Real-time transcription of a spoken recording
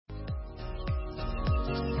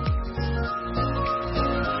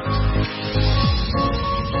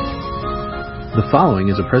The following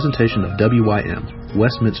is a presentation of WYM,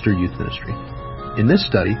 Westminster Youth Ministry. In this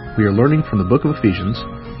study, we are learning from the book of Ephesians,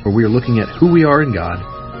 where we are looking at who we are in God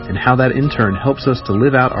and how that in turn helps us to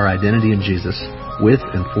live out our identity in Jesus with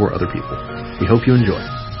and for other people. We hope you enjoy.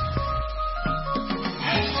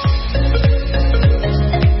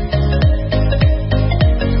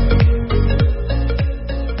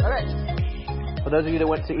 All right. For those of you that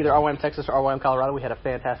went to either RYM Texas or RYM Colorado, we had a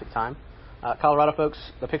fantastic time. Colorado folks,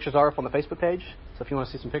 the pictures are up on the Facebook page, so if you want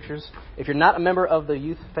to see some pictures. If you're not a member of the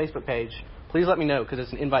youth Facebook page, please let me know, because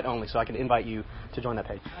it's an invite only, so I can invite you to join that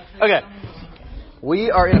page. Okay, we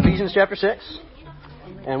are in Ephesians chapter 6,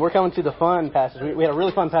 and we're coming to the fun passage. We had a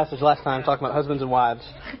really fun passage last time talking about husbands and wives,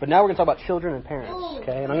 but now we're going to talk about children and parents,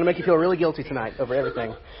 okay? And I'm going to make you feel really guilty tonight over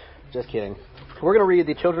everything. Just kidding. We're going to read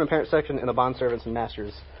the children and parents section and the bondservants and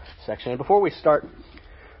masters section. And before we start,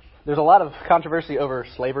 there's a lot of controversy over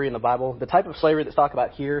slavery in the Bible. The type of slavery that's talked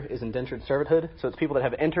about here is indentured servanthood. So it's people that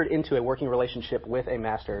have entered into a working relationship with a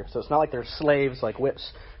master. So it's not like they're slaves, like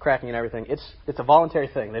whips, cracking and everything. It's a voluntary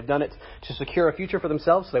thing. They've done it to secure a future for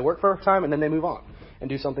themselves. So they work for a time and then they move on and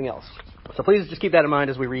do something else. So please just keep that in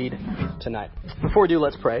mind as we read tonight. Before we do,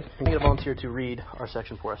 let's pray. I'm going to volunteer to read our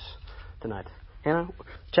section for us tonight. Hannah,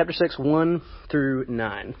 chapter 6, 1 through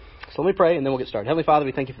 9. So let me pray, and then we'll get started. Heavenly Father,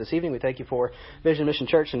 we thank you for this evening. We thank you for Vision Mission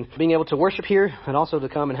Church and being able to worship here and also to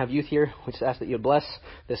come and have youth here. We just ask that you would bless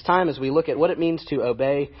this time as we look at what it means to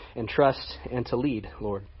obey and trust and to lead,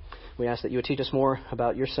 Lord. We ask that you would teach us more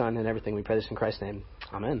about your Son and everything. We pray this in Christ's name.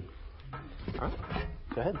 Amen. All right.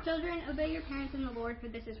 Go ahead. Children, obey your parents in the Lord, for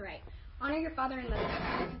this is right. Honor your father and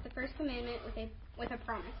mother. This is the first commandment with a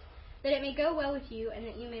promise, that it may go well with you and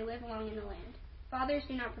that you may live long in the land. Fathers,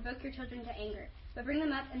 do not provoke your children to anger, but bring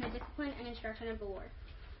them up in the discipline and instruction of the Lord.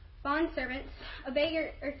 Bond servants, obey your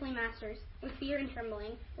earthly masters with fear and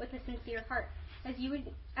trembling, with a sincere heart, as you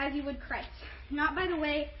would Christ, not by the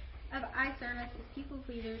way of eye service as people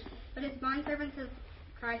pleasers, but as bond servants of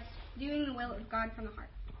Christ, doing the will of God from the heart,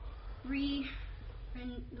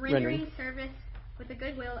 rendering service with a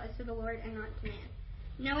good will as to the Lord and not to man,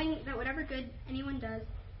 knowing that whatever good anyone does,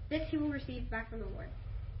 this he will receive back from the Lord.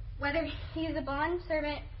 Whether he is a bond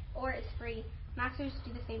servant or is free, masters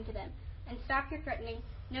do the same to them. And stop your threatening,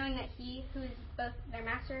 knowing that he who is both their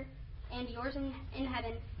master and yours in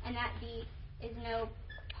heaven, and that he is no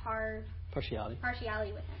partiality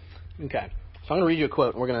with him. Okay. So I'm going to read you a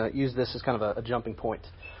quote, and we're going to use this as kind of a jumping point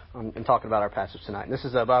in talking about our passage tonight. And this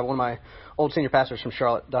is by one of my old senior pastors from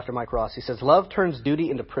Charlotte, Dr. Mike Ross. He says, "Love turns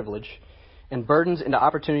duty into privilege and burdens into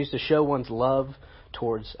opportunities to show one's love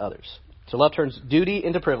towards others." So love turns duty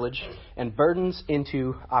into privilege and burdens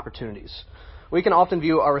into opportunities. We can often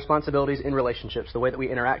view our responsibilities in relationships, the way that we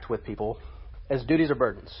interact with people, as duties or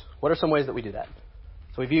burdens. What are some ways that we do that?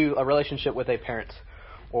 So we view a relationship with a parent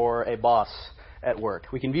or a boss at work.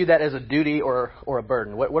 We can view that as a duty or a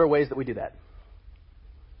burden. What are ways that we do that?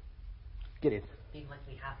 Gideon. Being like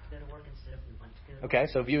we have to go to work instead of we want to go. Okay,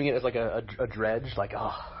 so viewing it as like a dredge, like,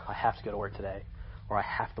 oh, I have to go to work today, or I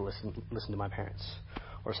have to listen to my parents,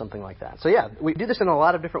 or something like that. So yeah, we do this in a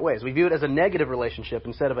lot of different ways. We view it as a negative relationship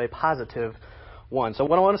instead of a positive one. So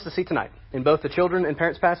what I want us to see tonight, in both the children and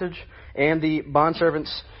parents passage and the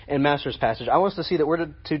bondservants and masters passage, I want us to see that we're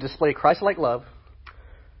to display Christ-like love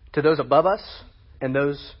to those above us and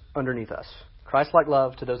those underneath us. Christ-like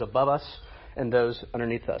love to those above us and those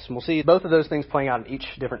underneath us. And we'll see both of those things playing out in each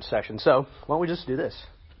different section. So why don't we just do this?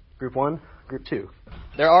 Group 1, Group 2.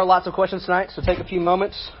 There are lots of questions tonight, so take a few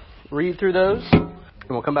moments, read through those, and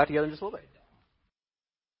we'll come back together in just a little bit.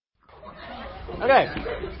 Okay,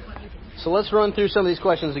 so let's run through some of these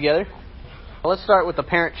questions together. Let's start with the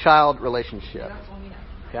parent-child relationship.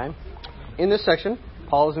 Okay, in this section,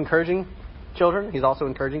 Paul is encouraging children. He's also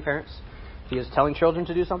encouraging parents. He is telling children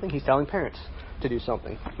to do something. He's telling parents to do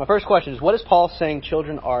something. My first question is, what is Paul saying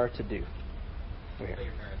children are to do? Obey your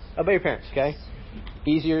parents. Obey your parents, okay?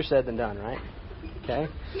 Easier said than done, right? Okay?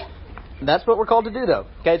 That's what we're called to do, though.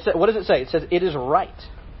 Okay, what does it say? It says it is right.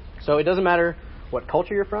 So it doesn't matter what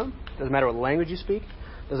culture you're from. It doesn't matter what language you speak.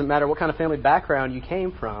 It doesn't matter what kind of family background you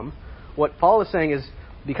came from. What Paul is saying is,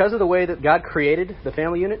 because of the way that God created the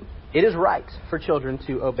family unit, it is right for children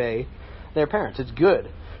to obey their parents. It's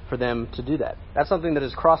good for them to do that. That's something that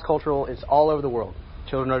is cross-cultural. It's all over the world.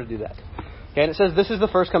 Children are to do that. Okay, and it says this is the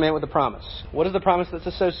first commandment with a promise. What is the promise that's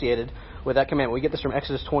associated with that commandment? We get this from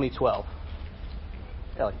Exodus 20:12.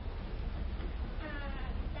 Ellie.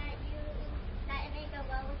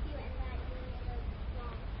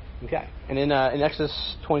 Okay. And in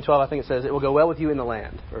Exodus 20:12, I think it says, it will go well with you in the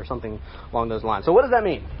land, or something along those lines. So what does that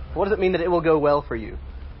mean? What does it mean that it will go well for you?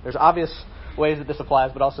 There's obvious ways that this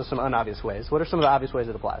applies, but also some unobvious ways. What are some of the obvious ways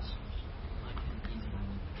it applies?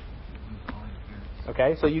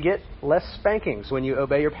 Okay, so you get less spankings when you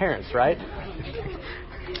obey your parents, right?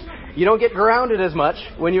 You don't get grounded as much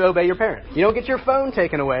when you obey your parents. You don't get your phone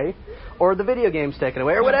taken away or the video games taken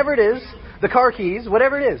away or whatever it is, the car keys,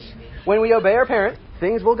 whatever it is. When we obey our parent,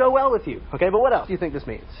 things will go well with you. Okay, but what else do you think this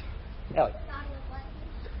means? Ellie.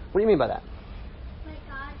 What do you mean by that? Like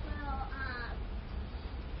God will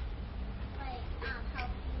help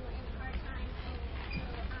you in hard times and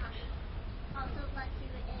also bless you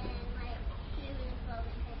in healing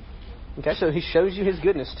and Okay, so he shows you his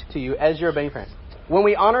goodness to you as your obeying parents. When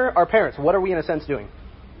we honor our parents, what are we in a sense doing?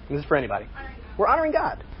 This is for anybody. We're honoring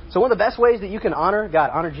God. So one of the best ways that you can honor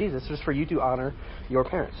God, honor Jesus, is for you to honor your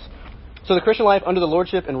parents. So the Christian life under the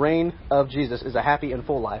lordship and reign of Jesus is a happy and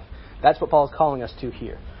full life. That's what Paul is calling us to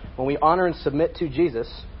here. When we honor and submit to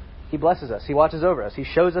Jesus, he blesses us. He watches over us. He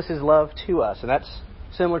shows us his love to us. And that's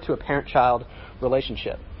similar to a parent-child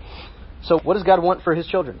relationship. So what does God want for his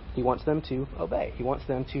children? He wants them to obey. He wants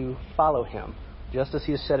them to follow him, just as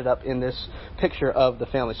he has set it up in this picture of the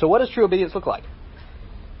family. So what does true obedience look like?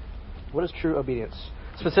 What is true obedience?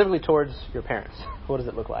 Specifically towards your parents. What does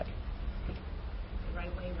it look like? The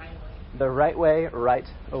right way, right away. The right way, right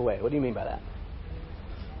away. What do you mean by that?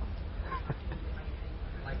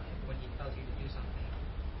 Like when he tells you to do something,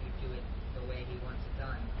 you do it the way he wants it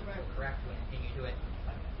done, the correct way, and you do it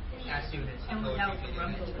as soon as he told you to do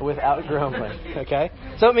it. Without grumbling. Okay?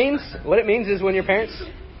 So what it means is when your parents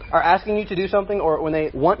are asking you to do something or when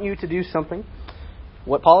they want you to do something,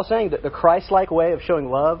 what Paul is saying, that the Christ-like way of showing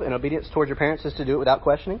love and obedience towards your parents is to do it without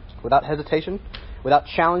questioning, without hesitation, without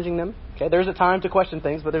challenging them. Okay? There's a time to question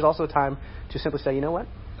things, but there's also a time to simply say, you know what?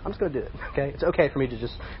 I'm just going to do it. Okay? It's okay for me to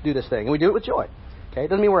just do this thing. And we do it with joy. Okay? It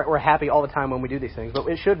doesn't mean we're happy all the time when we do these things, but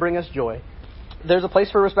it should bring us joy. There's a place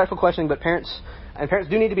for respectful questioning, but parents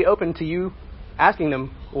do need to be open to you asking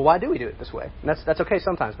them, well, why do we do it this way? And that's okay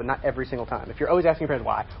sometimes, but not every single time. If you're always asking your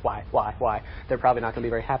parents, why, they're probably not going to be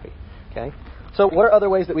very happy. Okay? So what are other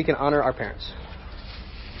ways that we can honor our parents?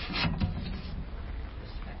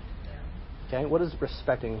 Okay, what does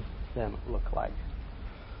respecting them look like?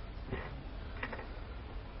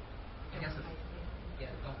 I guess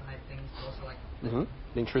don't hide things, but also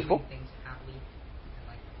Being truthful. doing things happily,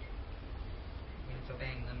 and it's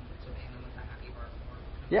obeying them with a happy heart.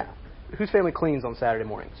 Yeah. Whose family cleans on Saturday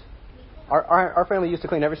mornings? Our family used to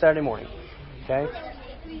clean every Saturday morning. Okay?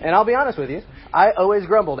 And I'll be honest with you, I always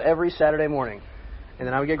grumbled every Saturday morning. And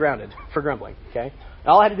then I would get grounded for grumbling. Okay? And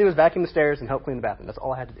all I had to do was vacuum the stairs and help clean the bathroom. That's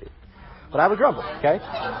all I had to do. But I would grumble. Okay?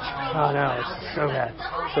 Oh no, it's so bad.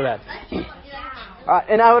 So bad.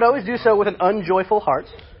 And I would always do so with an unjoyful heart.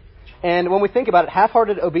 And when we think about it,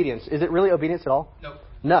 half-hearted obedience, is it really obedience at all? Nope.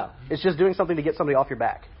 No. It's just doing something to get somebody off your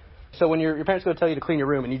back. So when your parents go to tell you to clean your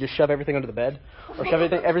room and you just shove everything under the bed or shove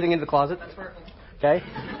everything into the closet, okay?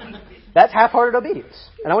 That's half-hearted obedience.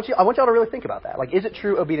 And I want y'all to really think about that. Like, is it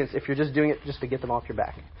true obedience if you're just doing it just to get them off your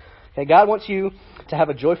back? Okay, God wants you to have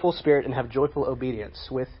a joyful spirit and have joyful obedience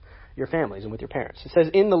with your families and with your parents. It says,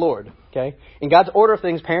 in the Lord, okay? In God's order of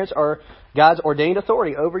things, parents are God's ordained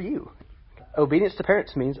authority over you. Obedience to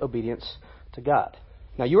parents means obedience to God.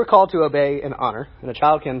 Now, you are called to obey and honor, and a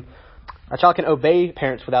child can obey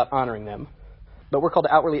parents without honoring them. But we're called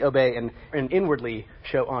to outwardly obey and inwardly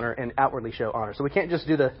show honor and outwardly show honor. So we can't just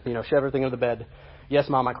do shove everything under the bed. Yes,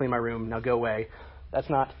 Mom, I clean my room. Now go away. That's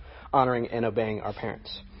not honoring and obeying our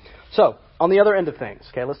parents. So, on the other end of things,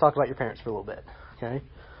 okay, let's talk about your parents for a little bit. Okay?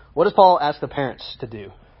 What does Paul ask the parents to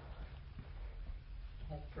do?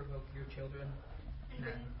 Don't provoke your children and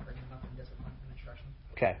bring them up in discipline and instruction.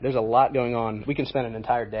 Okay, there's a lot going on. We can spend an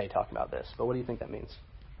entire day talking about this. But what do you think that means?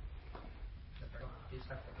 Do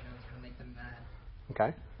stuff that is going to make them mad.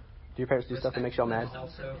 Okay. Do your parents do stuff that makes y'all mad?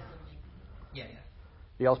 Also, yeah.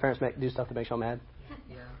 Do y'all's parents do stuff that makes y'all mad?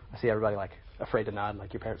 Yeah. I see everybody afraid to nod,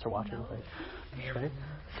 like your parents are watching. No.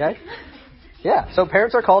 Okay. Yeah. So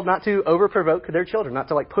parents are called not to over-provoke their children, not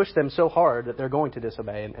to push them so hard that they're going to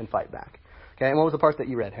disobey and fight back. Okay. And what was the part that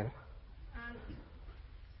you read, Hannah?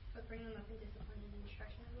 But bring them up in discipline and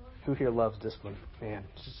instruction of the Lord. Who here loves discipline? Man,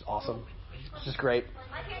 it's just awesome. It's just great.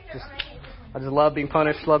 I just love being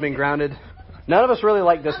punished, love being grounded. None of us really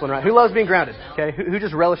like discipline, right? Who loves being grounded? Okay. Who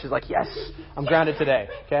just relishes yes, I'm grounded today.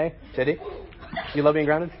 Okay. JD, you love being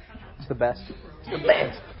grounded? It's the best. It's the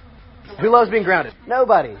best. Who loves being grounded?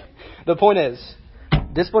 Nobody. The point is,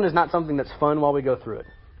 discipline is not something that's fun while we go through it.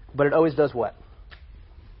 But it always does what?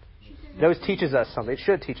 It always teaches us something. It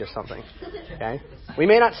should teach us something. Okay? We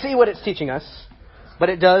may not see what it's teaching us, but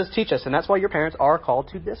it does teach us. And that's why your parents are called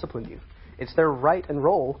to discipline you. It's their right and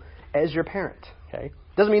role as your parent. Okay?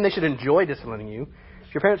 Doesn't mean they should enjoy disciplining you.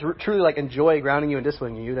 If your parents truly enjoy grounding you and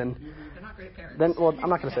disciplining you, then they're not great parents. Then, well, I'm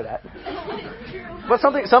not going to say that. But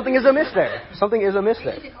something is amiss there. Something is amiss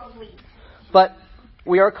there. But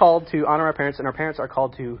we are called to honor our parents, and our parents are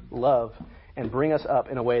called to love and bring us up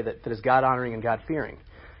in a way that is God-honoring and God-fearing.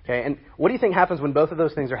 Okay, and what do you think happens when both of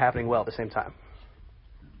those things are happening well at the same time?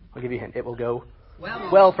 I'll give you a hint. It will go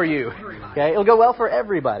well for you. Okay, it'll go well for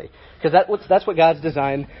everybody because that's what God's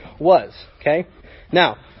design was. Okay,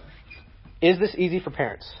 now, is this easy for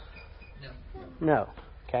parents? No.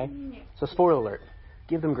 Okay, so spoiler alert: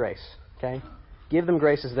 give them grace. Okay, give them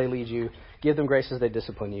grace as they lead you. Give them grace as they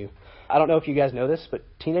discipline you. I don't know if you guys know this, but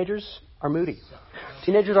teenagers are moody.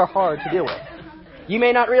 Teenagers are hard to deal with. You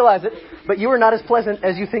may not realize it, but you are not as pleasant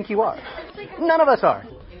as you think you are. None of us are.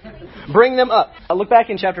 Bring them up. Look back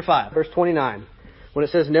in chapter 5, verse 29, when it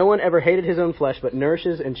says, "No one ever hated his own flesh, but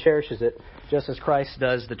nourishes and cherishes it, just as Christ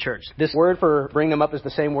does the church." This word for bring them up is the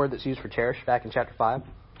same word that's used for cherish back in chapter 5.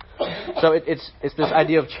 So it's this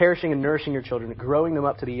idea of cherishing and nourishing your children, growing them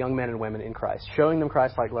up to be young men and women in Christ, showing them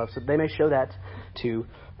Christ-like love so they may show that to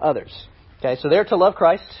others. Okay, so they're to love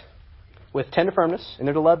Christ with tender firmness, and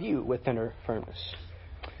they're to love you with tender firmness.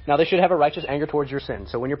 Now, they should have a righteous anger towards your sin.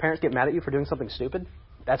 So when your parents get mad at you for doing something stupid,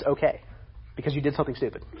 that's okay, because you did something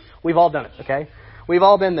stupid. We've all done it, okay? We've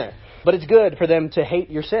all been there. But it's good for them to hate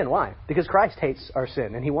your sin. Why? Because Christ hates our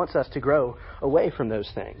sin, and he wants us to grow away from those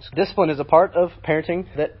things. Discipline is a part of parenting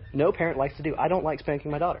that no parent likes to do. I don't like spanking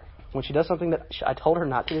my daughter. When she does something that I told her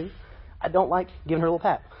not to do, I don't like giving her a little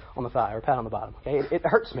pat on the thigh or a pat on the bottom. Okay, it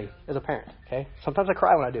hurts me as a parent. Okay, sometimes I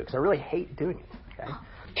cry when I do it because I really hate doing it. Okay,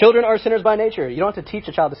 children are sinners by nature. You don't have to teach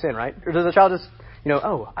a child to sin, right? Or does a child just,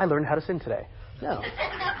 oh, I learned how to sin today? No,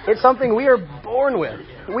 it's something we are born with.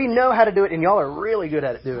 We know how to do it, and y'all are really good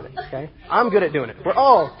at doing it. Okay, I'm good at doing it. We're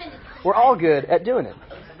all good at doing it.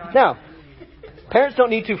 Now, parents don't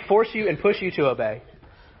need to force you and push you to obey,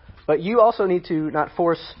 but you also need to not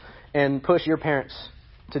force and push your parents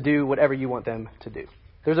to do whatever you want them to do.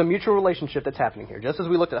 There's a mutual relationship that's happening here. Just as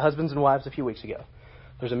we looked at husbands and wives a few weeks ago.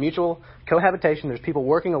 There's a mutual cohabitation. There's people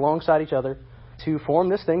working alongside each other to form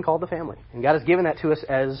this thing called the family. And God has given that to us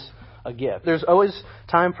as a gift. There's always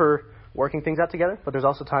time for working things out together, but there's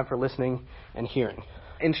also time for listening and hearing.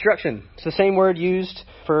 Instruction. It's the same word used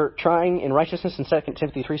for trying in righteousness in 2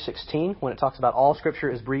 Timothy 3:16 when it talks about all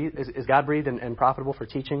Scripture is God-breathed and profitable for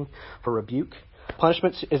teaching, for rebuke.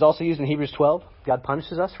 Punishment is also used in Hebrews 12. God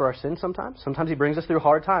punishes us for our sin sometimes. Sometimes he brings us through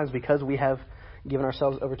hard times because we have given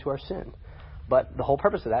ourselves over to our sin. But the whole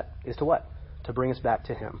purpose of that is to what? To bring us back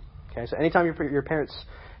to him. Okay, so anytime your parents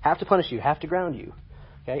have to punish you, have to ground you,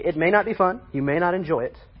 okay, it may not be fun. You may not enjoy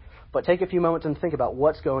it. But take a few moments and think about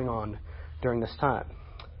what's going on during this time.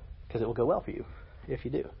 Because it will go well for you if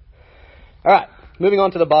you do. All right, moving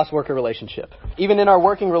on to the boss-worker relationship. Even in our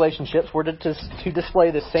working relationships, we're to display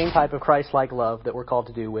the same type of Christ-like love that we're called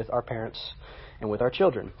to do with our parents and with our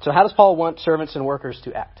children. So how does Paul want servants and workers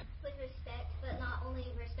to act? With respect, but not only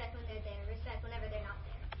respect when they're there, respect whenever they're not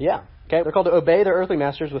there. Yeah, okay, they're called to obey their earthly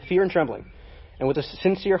masters with fear and trembling, and with a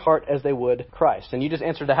sincere heart as they would Christ. And you just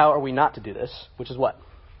answered to how are we not to do this, which is what?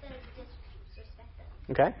 Then just respect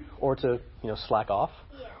them. Okay, or to slack off,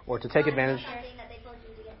 or to take advantage.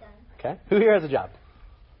 Okay. Who here has a job?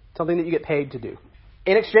 Something that you get paid to do.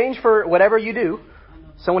 In exchange for whatever you do,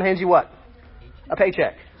 someone hands you what? A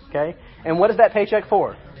paycheck. Okay. And what is that paycheck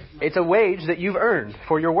for? It's a wage that you've earned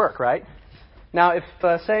for your work, right? Now, if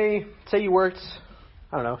say you worked,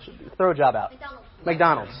 I don't know, throw a job out.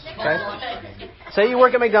 McDonald's. Okay. Say you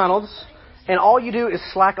work at McDonald's, and all you do is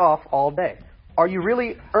slack off all day. Are you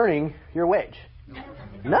really earning your wage?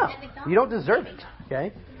 No. You don't deserve it.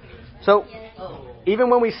 Okay. So, even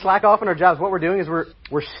when we slack off in our jobs, what we're doing is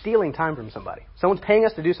we're stealing time from somebody. Someone's paying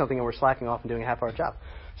us to do something, and we're slacking off and doing a half-hour job.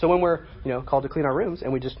 So when we're called to clean our rooms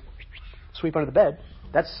and we just sweep under the bed,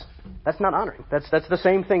 that's not honoring. That's the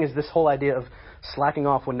same thing as this whole idea of slacking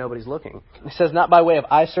off when nobody's looking. It says not by way of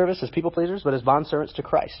eye service as people pleasers, but as bondservants to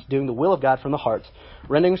Christ, doing the will of God from the heart,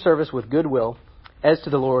 rendering service with good will, as to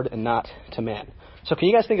the Lord and not to man. So can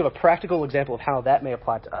you guys think of a practical example of how that may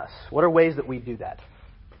apply to us? What are ways that we do that?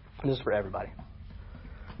 And this is for everybody.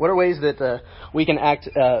 What are ways that we can act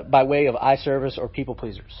by way of eye service or people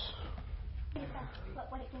pleasers?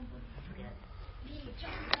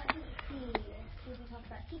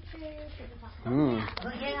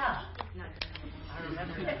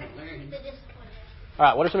 All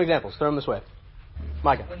right, what are some examples? Throw them this way.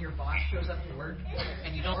 Micah. When your boss shows up to work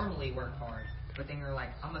and you don't normally work hard, but then you're like,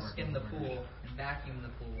 I'm going to skim the pool and vacuum the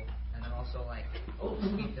pool and then also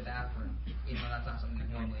sweep the bathroom, even though that's not something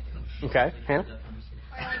you normally do. Okay. Hannah?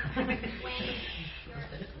 Or when you're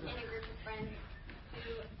in a group of friends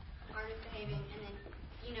who are misbehaving and then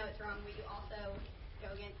you know it's wrong, but you also go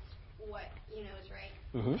against what you know is right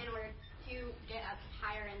in order to get at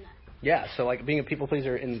Yeah, so like being a people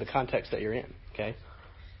pleaser in the context that you're in, okay?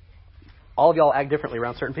 All of y'all act differently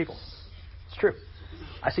around certain people. It's true.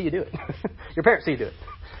 I see you do it. Your parents see you do it.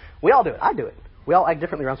 We all do it. I do it. We all act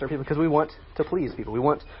differently around certain people because we want to please people. We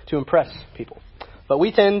want to impress people. But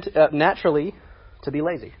we tend naturally to be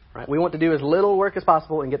lazy, right? We want to do as little work as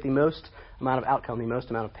possible and get the most amount of outcome, the most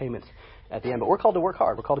amount of payment at the end. But we're called to work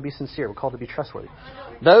hard. We're called to be sincere. We're called to be trustworthy.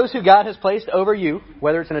 Those who God has placed over you,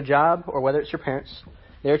 whether it's in a job or whether it's your parents,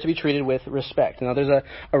 they're to be treated with respect. Now, there's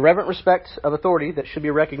a reverent respect of authority that should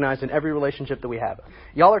be recognized in every relationship that we have.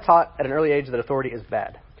 Y'all are taught at an early age that authority is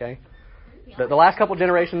bad, okay? The last couple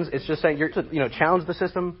generations, it's just saying you're to challenge the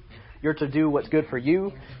system. You're to do what's good for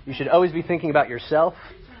you. You should always be thinking about yourself.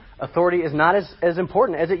 Authority is not as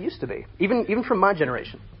important as it used to be. Even from my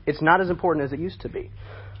generation, it's not as important as it used to be.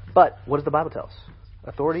 But what does the Bible tell us?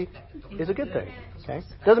 Authority is a good thing. Okay?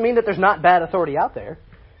 Doesn't mean that there's not bad authority out there.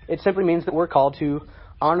 It simply means that we're called to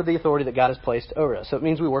honor the authority that God has placed over us. So it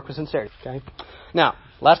means we work with sincerity. Okay? Now,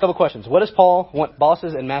 last couple questions. What does Paul want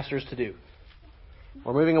bosses and masters to do?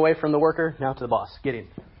 We're moving away from the worker now to the boss. Gideon.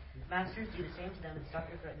 Masters, do the same to them and stop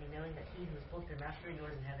your threatening, knowing that he who is both their master and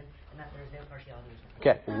yours in heaven, and that there is no partiality.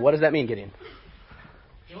 Okay, what does that mean, Gideon?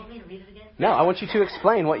 You want me to read it again? No, I want you to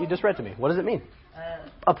explain what you just read to me. What does it mean?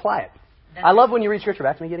 Apply it. I love when you read scripture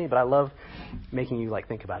back to me, Gideon, but I love making you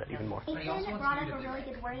think about it even more. Ethan brought up a really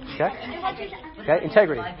good word. Okay. Integrity. Okay,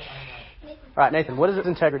 integrity. All right, Nathan, what does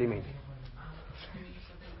integrity mean?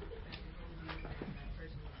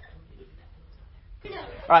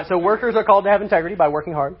 All right, so workers are called to have integrity by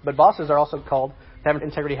working hard, but bosses are also called to have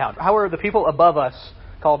integrity how? How are the people above us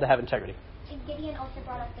called to have integrity? Gideon also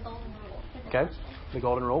brought up the golden rule. Okay, the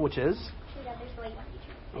golden rule, which is? Treat others the way you want to be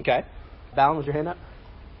treated. Okay. Valen, was your hand up?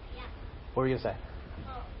 Yeah. What were you going to say?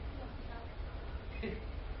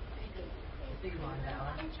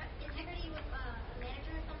 Integrity with a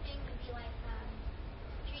manager or something would be like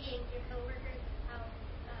treating your coworkers how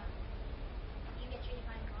you get treated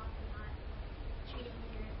by your boss and not treating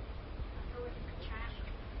your coworkers like trash.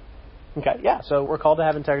 Okay, yeah, so we're called to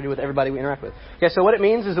have integrity with everybody we interact with. Okay, so what it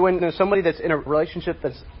means is that when there's somebody that's in a relationship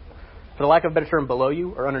that's, for the lack of a better term, below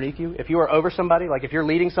you or underneath you, if you are over somebody, like if you're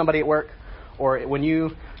leading somebody at work, or when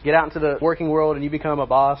you get out into the working world and you become a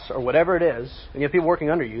boss or whatever it is, and you have people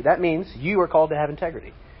working under you, that means you are called to have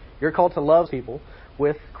integrity. You're called to love people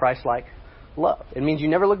with Christ-like love. It means you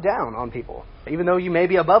never look down on people. Even though you may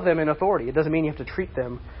be above them in authority, it doesn't mean you have to treat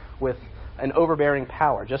them with an overbearing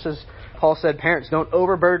power. Just as Paul said, parents, don't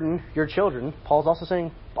overburden your children, Paul's also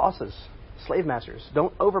saying, bosses, slave masters,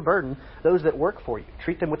 don't overburden those that work for you.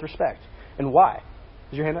 Treat them with respect. And why?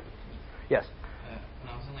 Is your hand up? Yes.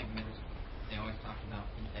 When I was in middle school, they always talked about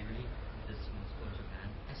integrity because most schools are bad.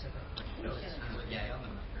 I said that. Yeah, y'all know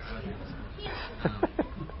that. I was in middle school.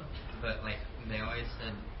 But they always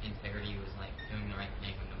said integrity was doing the right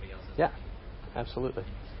thing when nobody else is. Yeah, absolutely.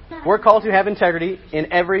 We're called to have integrity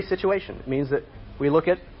in every situation. It means that we look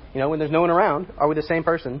at, when there's no one around, are we the same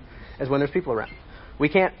person as when there's people around? We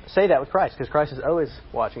can't say that with Christ because Christ is always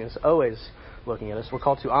watching us, always looking at us. We're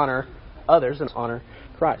called to honor others and honor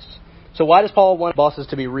Christ. So why does Paul want bosses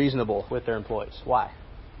to be reasonable with their employees? Why?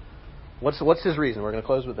 What's his reason? We're going to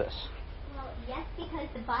close with this. Well, yes, because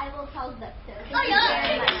the Bible tells us so.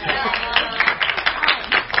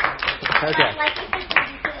 Okay.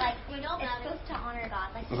 It's supposed to honor God.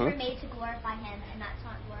 We were made to glorify Him, and that's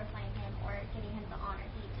not glorifying Him or giving Him the honor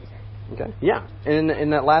He deserves. Okay. Yeah. And in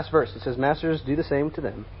that last verse, it says, "Masters, do the same to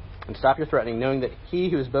them, and stop your threatening, knowing that He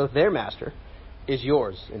who is both their master is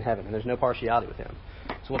yours in heaven, and there's no partiality with Him."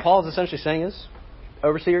 So what Paul is essentially saying is,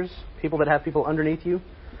 overseers, people that have people underneath you,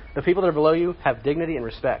 the people that are below you have dignity and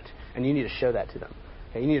respect, and you need to show that to them.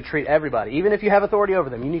 Okay? You need to treat everybody, even if you have authority over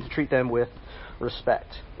them, you need to treat them with respect.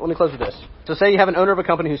 Let me close with this. So say you have an owner of a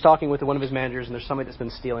company who's talking with one of his managers, and there's somebody that's been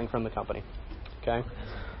stealing from the company. Okay,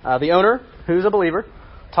 the owner, who's a believer,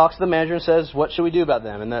 talks to the manager and says, "What should we do about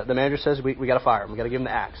them?" And the manager says, "We got to fire him. We got to give him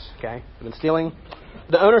the axe." Okay, they've been stealing.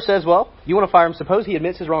 The owner says, "Well, you want to fire him? Suppose he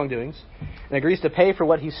admits his wrongdoings and agrees to pay for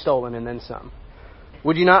what he's stolen and then some.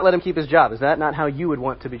 Would you not let him keep his job? Is that not how you would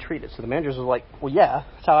want to be treated?" So the managers was like, "Well, yeah,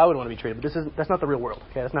 that's how I would want to be treated, but that's not the real world.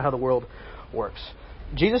 Okay, that's not how the world works."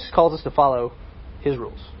 Jesus calls us to follow His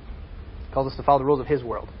rules. He calls us to follow the rules of His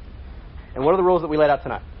world. And what are the rules that we laid out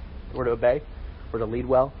tonight? We're to obey. We're to lead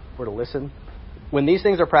well. We're to listen. When these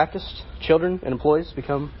things are practiced, children and employees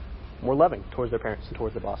become more loving towards their parents and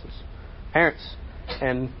towards their bosses. Parents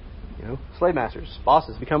and slave masters,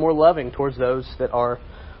 bosses, become more loving towards those that are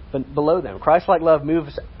below them. Christ-like love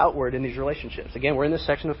moves outward in these relationships. Again, we're in this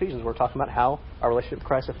section of Ephesians. We're talking about how our relationship with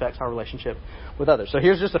Christ affects our relationship with others. So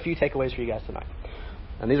here's just a few takeaways for you guys tonight.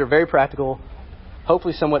 And these are very practical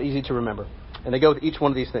hopefully somewhat easy to remember. And they go with each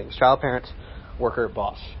one of these things: child, parent, worker,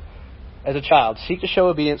 boss. As a child, seek to show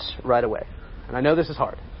obedience right away. And I know this is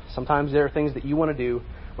hard. Sometimes there are things that you want to do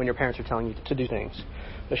when your parents are telling you to do things.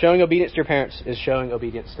 But showing obedience to your parents is showing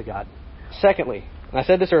obedience to God. Secondly, and I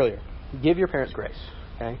said this earlier, give your parents grace.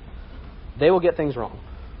 Okay? They will get things wrong.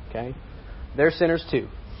 Okay? They're sinners too.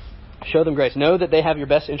 Show them grace. Know that they have your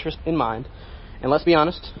best interest in mind. And let's be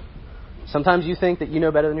honest, sometimes you think that you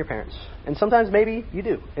know better than your parents. And sometimes maybe you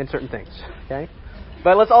do in certain things. Okay?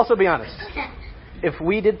 But let's also be honest. If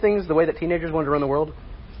we did things the way that teenagers wanted to run the world,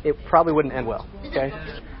 it probably wouldn't end well. Okay?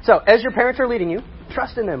 So, as your parents are leading you,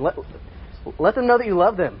 trust in them. Let them know that you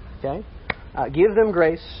love them. Okay? Give them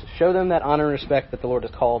grace. Show them that honor and respect that the Lord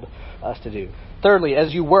has called us to do. Thirdly,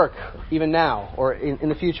 as you work, even now or in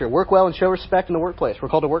the future, work well and show respect in the workplace. We're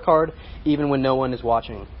called to work hard even when no one is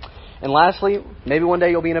watching. And lastly, maybe one day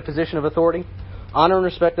you'll be in a position of authority. Honor and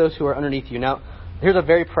respect those who are underneath you. Now, here's a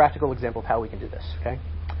very practical example of how we can do this. Okay?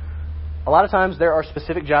 A lot of times there are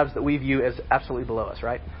specific jobs that we view as absolutely below us,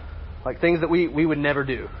 right? Like things that we would never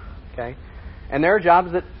do, okay? And there are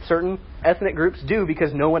jobs that certain ethnic groups do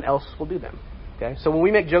because no one else will do them, okay? So when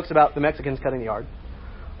we make jokes about the Mexicans cutting the yard,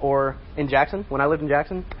 or in Jackson, when I lived in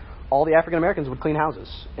Jackson, all the African Americans would clean houses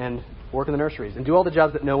and work in the nurseries and do all the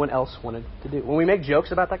jobs that no one else wanted to do. When we make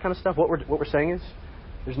jokes about that kind of stuff, what we're saying is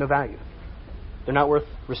there's no value. They're not worth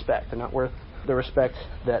respect. They're not worth the respect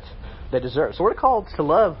that they deserve. So we're called to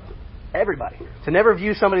love everybody. To never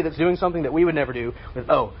view somebody that's doing something that we would never do with,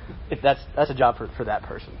 if that's a job for that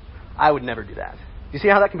person. I would never do that. Do you see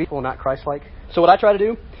how that can be not Christ-like? So what I try to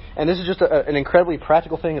do, and this is just an incredibly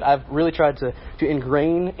practical thing that I've really tried to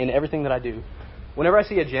ingrain in everything that I do. Whenever I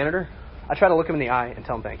see a janitor, I try to look him in the eye and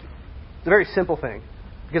tell him thank you. It's a very simple thing,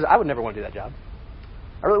 because I would never want to do that job.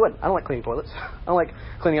 I really wouldn't. I don't like cleaning toilets. I don't like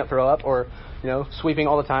cleaning up throw up or, sweeping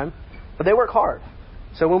all the time. But they work hard.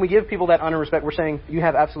 So when we give people that honor and respect, we're saying, you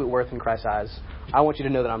have absolute worth in Christ's eyes. I want you to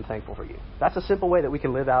know that I'm thankful for you. That's a simple way that we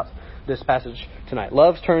can live out this passage tonight.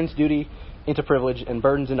 Love turns duty into privilege and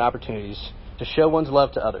burdens into opportunities to show one's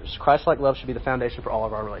love to others. Christ-like love should be the foundation for all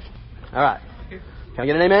of our relations. All right. Can I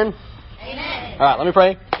get an amen? Amen. All right, let me pray,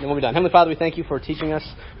 and then we'll be done. Heavenly Father, we thank you for teaching us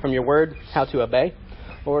from your word how to obey,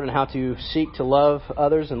 Lord, and how to seek to love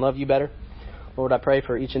others and love you better. Lord, I pray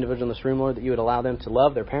for each individual in this room, Lord, that you would allow them to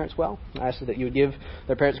love their parents well. I ask that you would give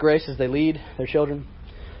their parents grace as they lead their children.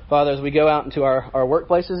 Father, as we go out into our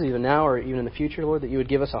workplaces, even now or even in the future, Lord, that you would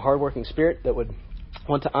give us a hardworking spirit that would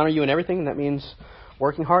want to honor you in everything, and that means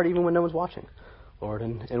working hard even when no one's watching, Lord.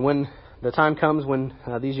 And when the time comes when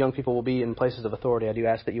these young people will be in places of authority, I do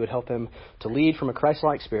ask that you would help them to lead from a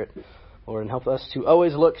Christ-like spirit, Lord, and help us to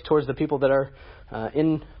always look towards the people that are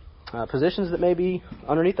in positions that may be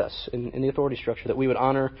underneath us in the authority structure, that we would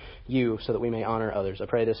honor you so that we may honor others. I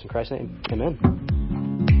pray this in Christ's name. Amen.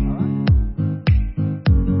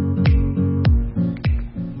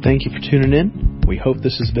 Thank you for tuning in. We hope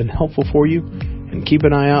this has been helpful for you, and keep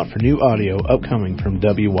an eye out for new audio upcoming from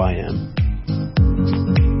WYM.